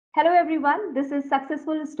Hello, everyone. This is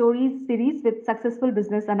Successful Stories series with successful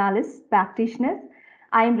business analysts, practitioners.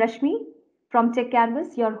 I am Rashmi from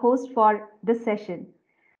Techcanvass, your host for this session.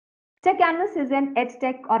 Techcanvass is an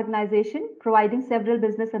edtech organization providing several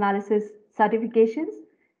business analysis certifications.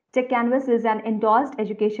 Techcanvass is an endorsed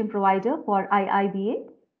education provider for IIBA.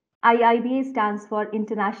 IIBA stands for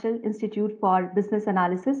International Institute for Business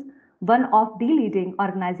Analysis, one of the leading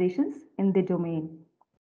organizations in the domain.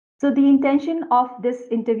 So, the intention of this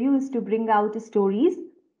interview is to bring out stories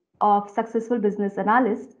of successful business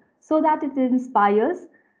analysts so that it inspires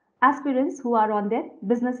aspirants who are on their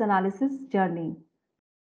business analysis journey.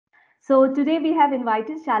 So, today we have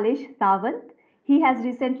invited Shailesh Sawant. He has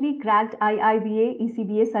recently cracked IIBA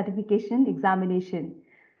ECBA certification examination.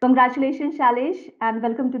 Congratulations, Shailesh, and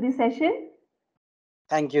welcome to the session.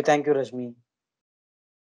 Thank you, Rashmi.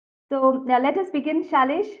 So, now let us begin,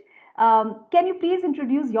 Shailesh. Can you please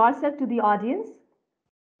introduce yourself to the audience?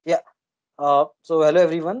 Yeah. So hello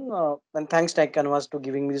everyone, and thanks Tech Canvas to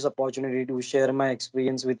giving me this opportunity to share my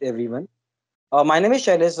experience with everyone. My name is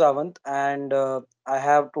Shailesh Sawant, and I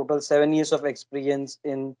have total 7 years of experience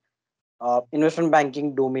in investment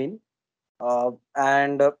banking domain.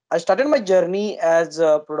 And I started my journey as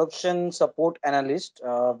a production support analyst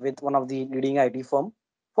with one of the leading IT firm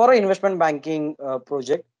for an investment banking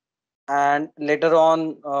project. And later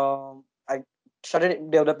on, I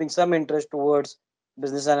started developing some interest towards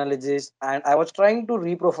business analysis, and I was trying to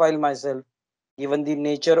reprofile myself given the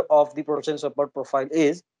nature of the production support profile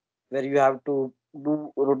is where you have to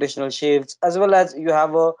do rotational shifts as well as you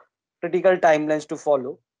have a critical timelines to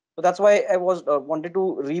follow. So that's why I was wanted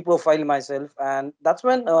to reprofile myself, and that's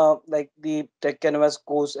when like the Tech Canvas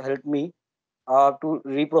course helped me to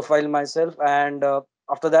reprofile myself. And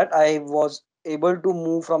after that, I was able to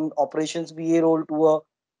move from operations BA role to a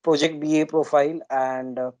project BA profile.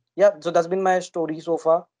 And yeah, so that's been my story so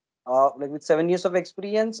far. Like with 7 years of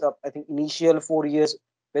experience, I think initial 4 years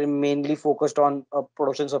were mainly focused on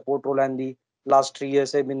production support role, and the last 3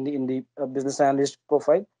 years I've been in the business analyst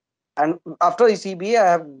profile. And after ECBA,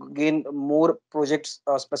 I have gained more projects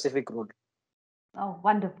specific role. Oh,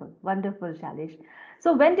 wonderful, wonderful, Shailesh.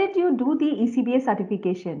 So, when did you do the ECBA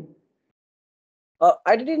certification?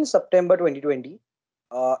 I did it in September 2020,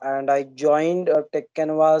 and I joined Tech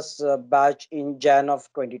Canvas batch in Jan of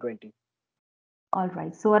 2020. All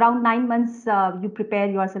right. So, around 9 months, you prepare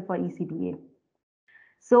yourself for ECBA.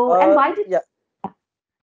 So, and Uh, why did yeah. Uh,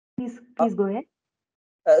 please go ahead.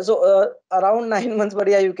 Around 9 months, but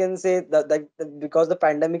yeah, you can say that because the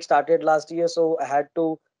pandemic started last year, so I had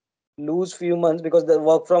to lose few months because the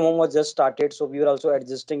work from home was just started. So we were also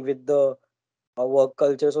adjusting with the work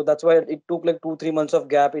culture. So that's why it took like 2 3 months of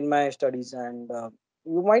gap in my studies, and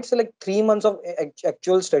you might say like 3 months of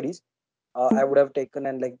actual studies I would have taken,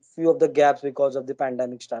 and like few of the gaps because of the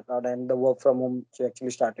pandemic started and the work from home actually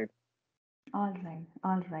started. All right,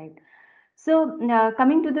 all right. So,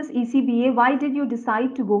 coming to this ECBA, why did you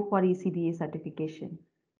decide to go for ECBA certification?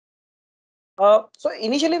 So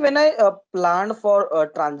initially, when I planned for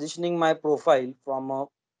transitioning my profile from a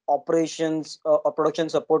production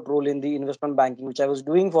support role in the investment banking, which I was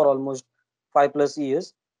doing for almost 5 plus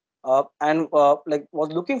years, and like was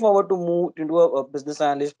looking forward to move into a business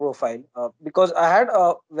analyst profile because I had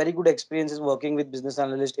very good experiences working with business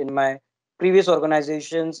analyst in my previous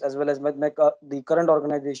organizations as well as the current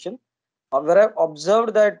organization, where I've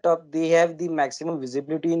observed that they have the maximum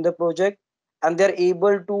visibility in the project, and they're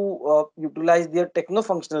able to utilize their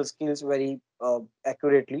techno-functional skills very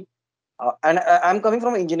accurately. I'm coming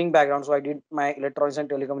from engineering background, so I did my electronics and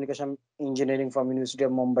telecommunication engineering from University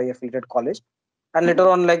of Mumbai Affiliated College, and later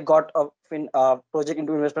on like got a project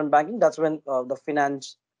into investment banking. That's when the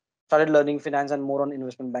finance started learning finance and more on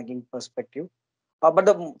investment banking perspective. But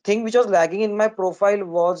the thing which was lagging in my profile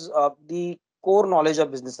was the core knowledge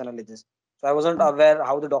of business analysis. So I wasn't aware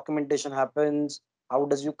how the documentation happens, how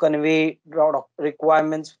does you convey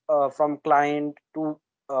requirements from client to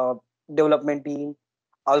uh, development team.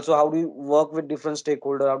 Also, how do you work with different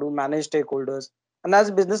stakeholders? How do you manage stakeholders? And as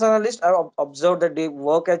a business analyst, I observed that they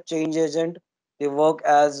work as change agent, they work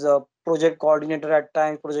as a project coordinator at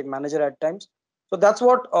times, project manager at times. So that's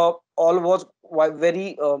what all was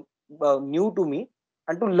very new to me.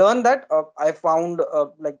 And to learn that, I found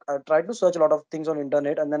like I tried to search a lot of things on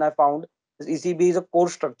internet, and then I found this ECB is a core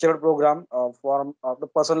structured program for the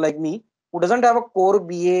person like me who doesn't have a core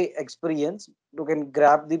BA experience, who can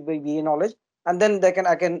grab the BA knowledge, and then they can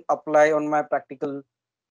I can apply on my practical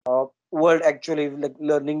world, actually like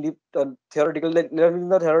learning the theoretical, like learning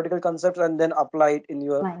the theoretical concepts and then apply it in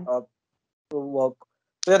your Nice. work.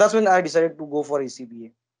 So yeah, that's when I decided to go for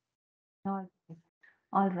ECBA. All right.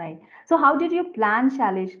 All right. So how did you plan,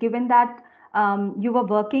 Shailesh, given that you were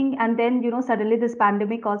working and then, suddenly this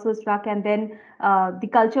pandemic also struck and then the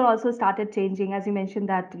culture also started changing, as you mentioned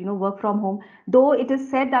that, work from home. Though it is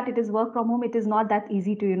said that it is work from home, it is not that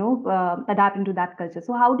easy to, adapt into that culture.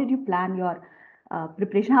 So how did you plan your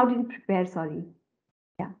preparation? How did you prepare? Sorry.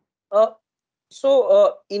 Yeah. Uh,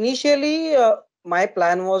 initially, my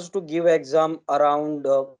plan was to give exam around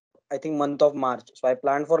I think month of March. So I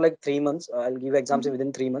planned for like 3 months. I'll give exams Mhm.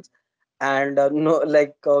 within 3 months, and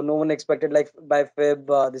no one expected like by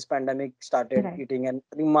Feb this pandemic started Right. hitting, and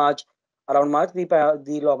I think March, around March the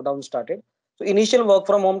lockdown started. So initial work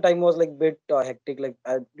from home time was like bit hectic. Like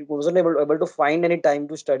I wasn't able to find any time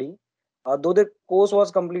to study. Though the course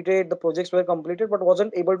was completed, the projects were completed, but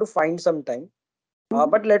wasn't able to find some time.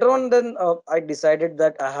 But Mhm. later on, then I decided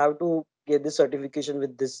that I have to get this certification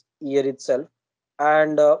with this year itself.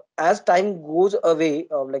 And as time goes away,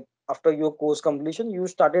 like after your course completion, you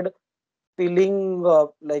started feeling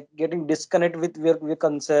like getting disconnect with your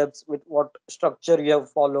concepts, with what structure you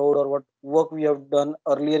have followed or what work we have done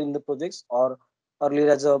earlier in the projects or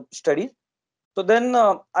earlier as a study. So then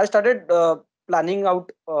I started planning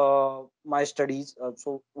out my studies.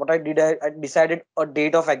 So what I did, I decided a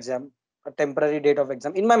date of exam, a temporary date of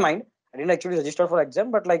exam in my mind. I didn't actually register for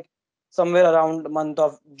exam, but like somewhere around month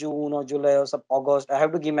of June or July or some August, I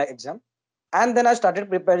have to give my exam. And then I started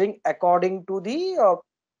preparing according to the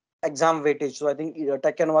exam weightage. So I think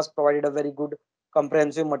Techcanvass provided a very good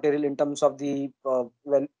comprehensive material in terms of the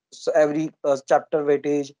every chapter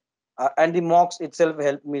weightage, and the mocks itself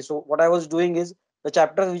helped me. So what I was doing is the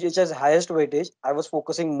chapters which has highest weightage, I was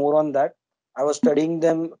focusing more on that. I was studying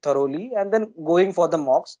them thoroughly and then going for the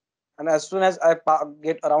mocks. And as soon as I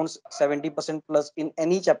get around 70% plus in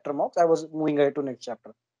any chapter mocks, I was moving ahead to next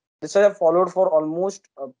chapter. This I have followed for almost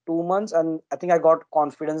 2 months, and I think I got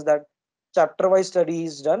confidence that chapter wise study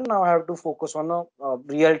is done. Now I have to focus on a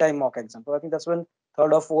real time mock exam. So I think that's when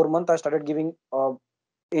third or fourth month I started giving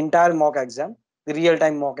entire mock exam, the real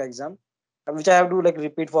time mock exam, which I have to like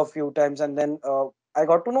repeat for a few times, and then I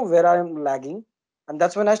got to know where I am lagging, and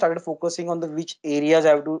that's when I started focusing on the which areas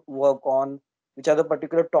I have to work on, which are the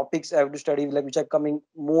particular topics I have to study, like which are coming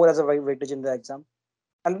more as a weightage in the exam.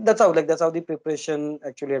 And that's how the preparation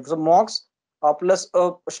actually helps. So mocks plus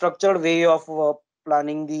a structured way of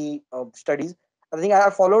planning the studies. I think I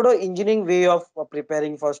followed a engineering way of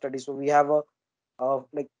preparing for studies. So we have a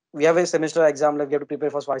like we have a semester exam, like we have to prepare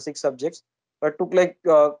for 5 6 subjects, but took like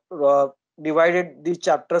divided these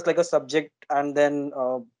chapters like a subject, and then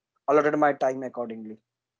allotted my time accordingly.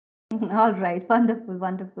 All right, wonderful,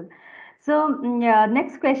 wonderful. So, yeah,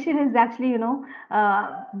 next question is actually,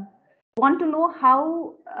 want to know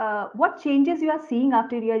how, what changes you are seeing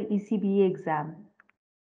after your ECBA exam.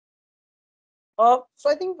 So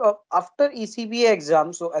I think after ECBA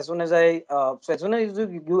exam, so as soon as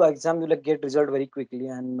you do exam, you like get result very quickly,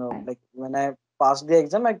 and Right. like when I passed the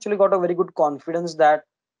exam, I actually got a very good confidence that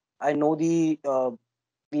I know the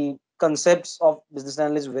concepts of business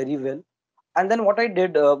analyst very well. And then what I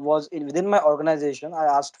did was within my organization, I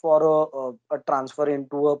asked for a transfer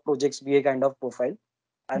into a projects BA kind of profile,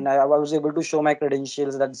 and I was able to show my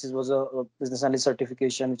credentials that this was a business analyst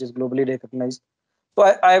certification, which is globally recognized. So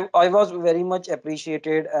I was very much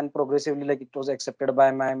appreciated, and progressively like it was accepted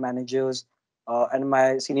by my managers and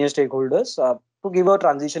my senior stakeholders to give a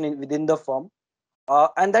transition within the firm,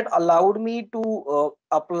 and that allowed me to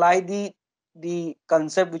apply the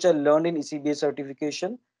concept which I learned in ECBA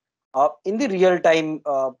certification in the real time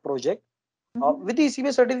project. Mhm. With the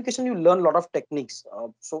ECBA certification, you learn a lot of techniques.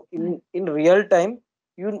 So Right. in real time,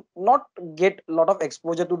 you not get a lot of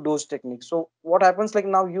exposure to those techniques. So what happens like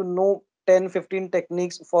now you know 10 15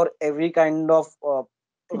 techniques for every kind of role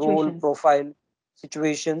Situations. profile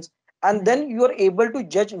situations, and Right. then you are able to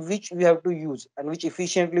judge which you have to use and which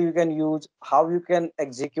efficiently you can use, how you can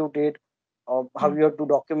execute it, how Right. you have to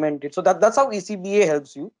document it. So that's how ECBA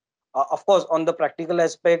helps you. Of course, on the practical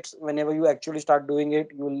aspects, whenever you actually start doing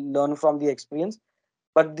it, you will learn from the experience,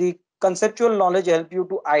 but the conceptual knowledge help you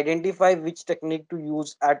to identify which technique to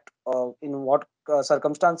use at in what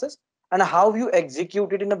circumstances, and how you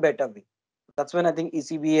execute it in a better way. That's when I think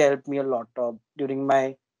ECBA helped me a lot during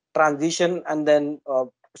my transition, and then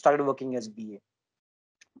started working as BA.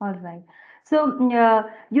 All right. So,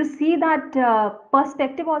 you see that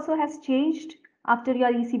perspective also has changed after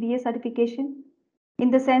your ECBA certification? In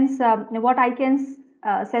the sense, what I can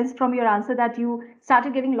sense from your answer that you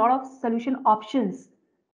started giving a lot of solution options,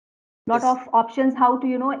 lot Yes, of options how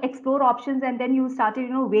to explore options, and then you started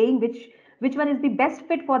weighing which one is the best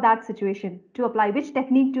fit for that situation to apply, which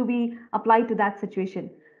technique to be applied to that situation.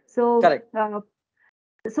 So correct.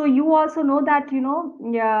 So you also know that,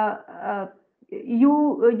 yeah,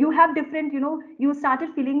 you have different, you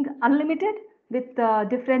started feeling unlimited with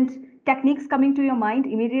different techniques coming to your mind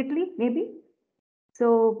immediately, maybe.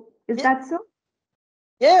 So is Yeah, that so?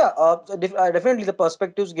 yeah, definitely the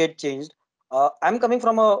perspectives get changed. I'm coming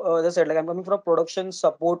from as I said, like I'm coming from a production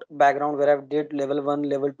support background where I've did level one,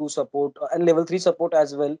 level two support, and level three support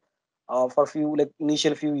as well, for few like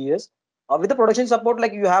initial few years. With the production support,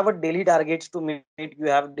 like you have a daily targets to meet, you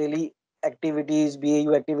have daily activities,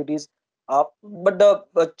 BAU activities. But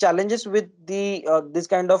the challenges with the this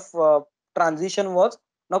kind of transition was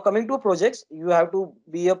now coming to projects. You have to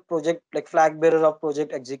be a project like flag bearer of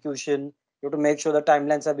project execution. You have to make sure the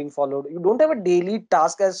timelines are being followed. You don't have a daily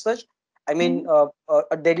task as such. I mean, Mhm.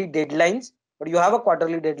 a daily deadlines, but you have a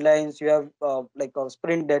quarterly deadlines. You have like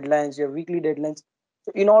sprint deadlines. You have weekly deadlines.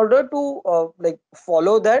 So in order to like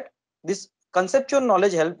follow that, this conceptual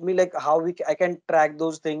knowledge helped me like how I can track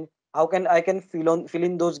those things. How can I can fill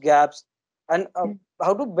in those gaps, and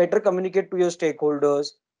how to better communicate to your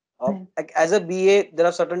stakeholders. Right. Like as a BA, there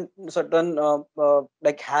are certain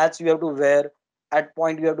like hats you have to wear. At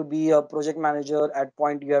point you have to be a project manager. At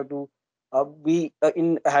point you have to be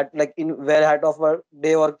in hat like in wear hat of a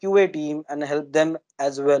day or QA team and help them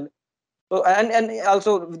as well. So and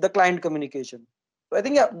also with the client communication. So I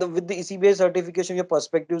think yeah, with the ECBA certification, your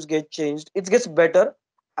perspectives get changed. It gets better,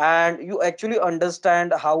 and you actually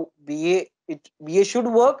understand how BA should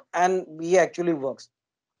work and BA actually works.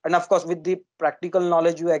 And of course, with the practical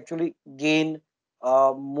knowledge, you actually gain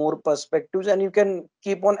more perspectives, and you can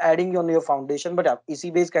keep on adding on your foundation. But yeah,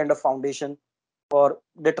 ECBA is kind of foundation for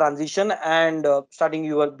the transition and starting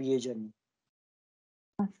your BA journey.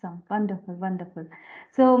 Awesome. Wonderful. Wonderful.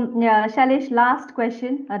 So, yeah, Shailesh, last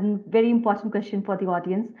question, a very important question for the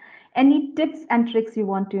audience. Any tips and tricks you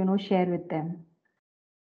want to, share with them?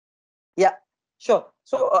 Yeah, sure.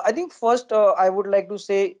 So I think first I would like to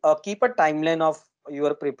say keep a timeline of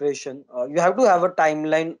your preparation. You have to have a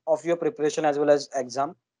timeline of your preparation as well as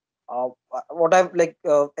exam. What I've like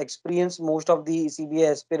experienced most of the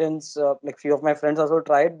CBA aspirants, like few of my friends also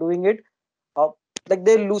tried doing it. Uh, like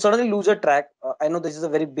they suddenly lose a track. I know this is a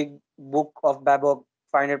very big book of Babok,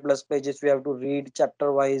 500 plus pages. We have to read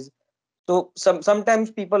chapter wise, so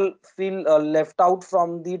sometimes people feel left out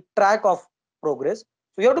from the track of progress.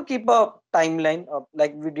 So you have to keep a timeline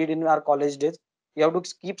like we did in our college days. You have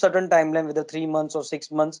to keep certain timeline, whether 3 months or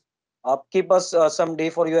 6 months. Keep us some day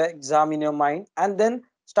for your exam in your mind, and then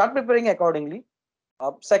start preparing accordingly.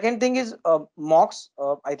 Second thing is mocks.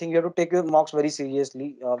 I think you have to take your mocks very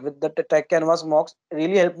seriously. With the Tech Canvas mocks,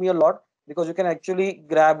 really helped me a lot because you can actually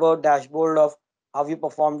grab a dashboard of how you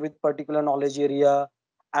performed with particular knowledge area,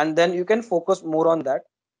 and then you can focus more on that.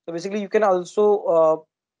 So basically, you can also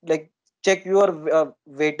like check your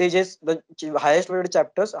weightages, the highest weighted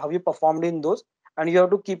chapters, how you performed in those, and you have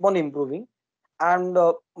to keep on improving. And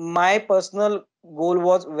my personal goal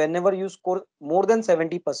was whenever you score more than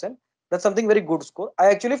 70%, that's something very good score. I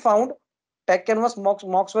actually found Tech Canvas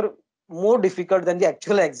mocks were more difficult than the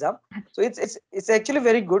actual exam. So it's actually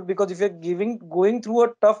very good because if you're going through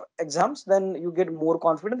a tough exams, then you get more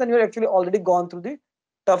confident. Then you're actually already gone through the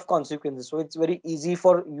tough consequences. So it's very easy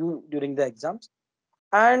for you during the exams.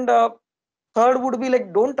 And third would be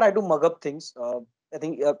like don't try to mug up things. I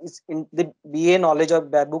think it's in the BA knowledge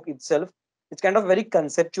of bad book itself. It's kind of very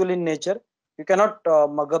conceptual in nature. You cannot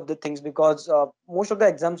mug up the things because most of the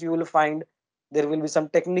exams you will find there will be some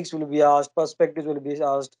techniques will be asked, perspectives will be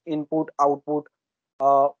asked, input, output.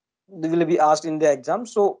 They will be asked in the exam.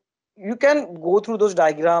 So you can go through those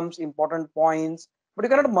diagrams, important points, but you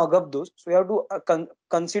cannot mug up those. So you have to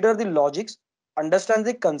consider the logics, understand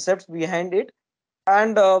the concepts behind it,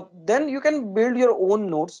 and then you can build your own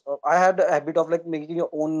notes. I had a habit of like making your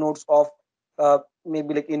own notes of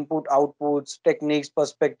maybe like input outputs techniques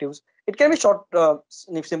perspectives. It can be short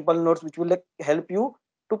simple notes which will like help you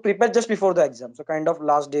to prepare just before the exam, so kind of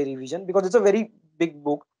last day revision, because it's a very big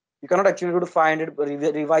book. You cannot actually go to 500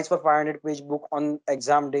 revise for 500-page book on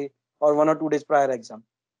exam day or 1 or 2 days prior exam.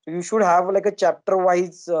 So you should have like a chapter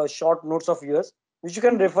wise short notes of yours which you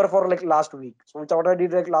can refer for like last week. So which what I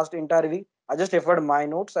did like last entire week, I just referred my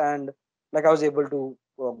notes, and like I was able to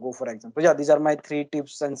go for exam. So yeah, these are my three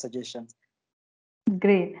tips and suggestions.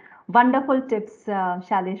 Great. Wonderful tips,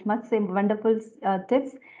 Shailesh. Must say wonderful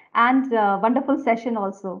tips and wonderful session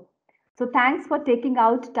also. So thanks for taking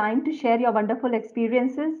out time to share your wonderful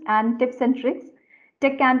experiences and tips and tricks.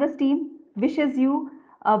 Tech Canvas team wishes you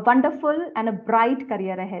a wonderful and a bright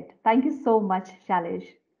career ahead. Thank you so much, Shailesh.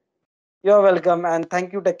 You're welcome, and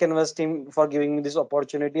thank you, Techcanvass team, for giving me this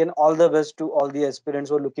opportunity, and all the best to all the aspirants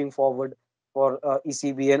who are looking forward for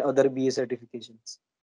ECB and other BA certifications.